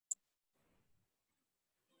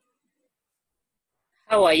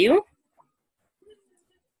How are you?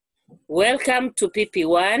 Welcome to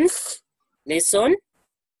Pp1 lesson.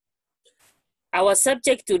 Our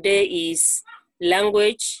subject today is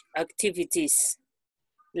language activities.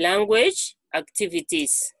 Language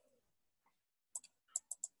activities.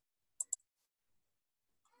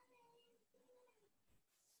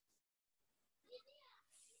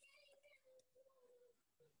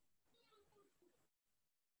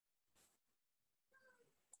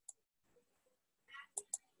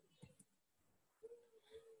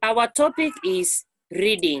 Our topic is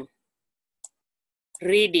reading.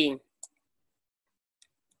 Reading.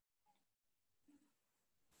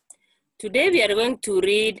 Today we are going to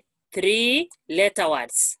read 3 letter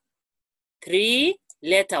words. 3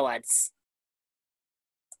 letter words.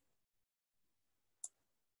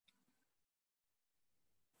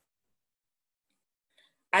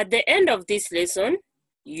 At the end of this lesson,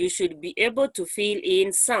 you should be able to fill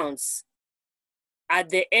in sounds. At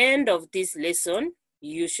the end of this lesson,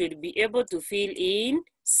 you should be able to fill in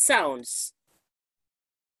sounds.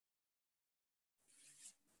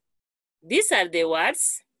 These are the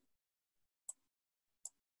words.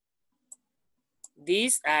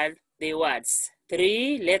 These are the words.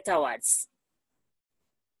 3 letter words.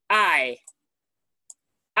 I,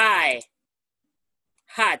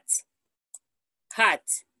 hat, hat,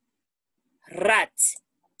 rat,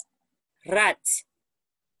 rat,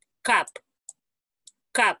 cup,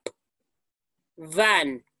 cup,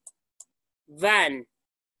 van, van,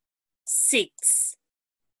 6,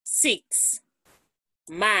 6,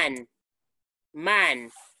 man, man,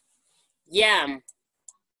 yam,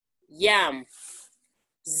 yam,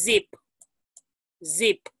 zip,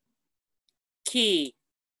 zip, key,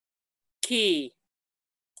 key,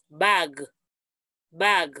 bag,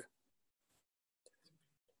 bag.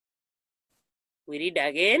 We read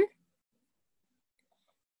again.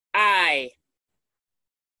 I,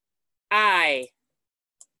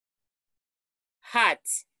 hat,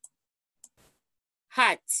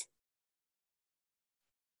 hat,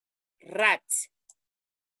 rat,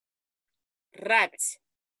 rat,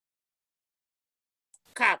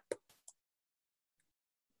 cup,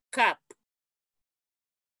 cup,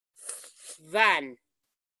 van,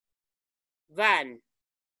 van,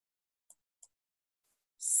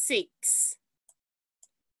 6,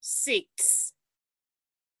 6,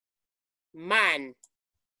 man,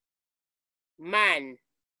 man,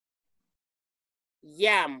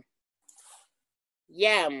 yam,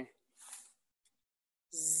 yam,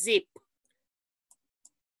 zip,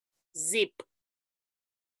 zip,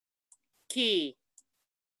 key,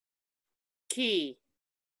 key,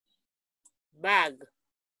 bag,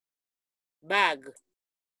 bag.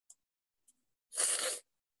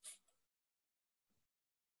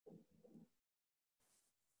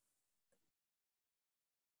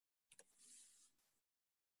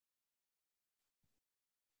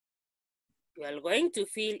 We are going to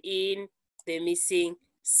fill in the missing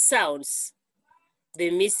sounds.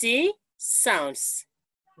 The missing sounds.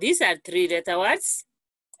 These are 3 letter words.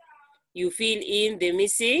 You fill in the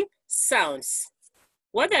missing sounds.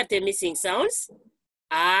 What are the missing sounds?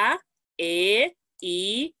 A,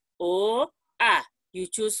 E, O, A. You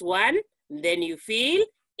choose one, then you fill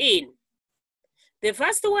in. The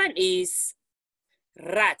first one is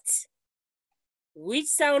rat. Which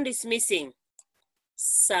sound is missing?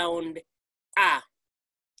 Sound A.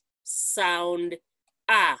 Sound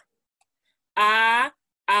A. A,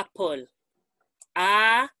 apple.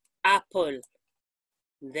 A, apple.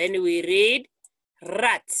 Then we read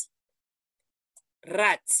rat.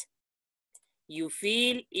 Rat. You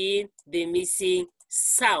fill in the missing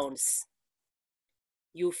sounds.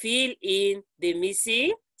 You fill in the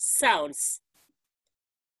missing sounds.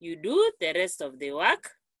 You do the rest of the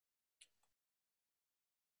work.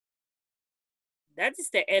 That is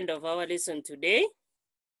the end of our lesson today.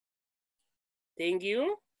 Thank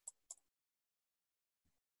you.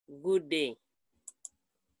 Good day.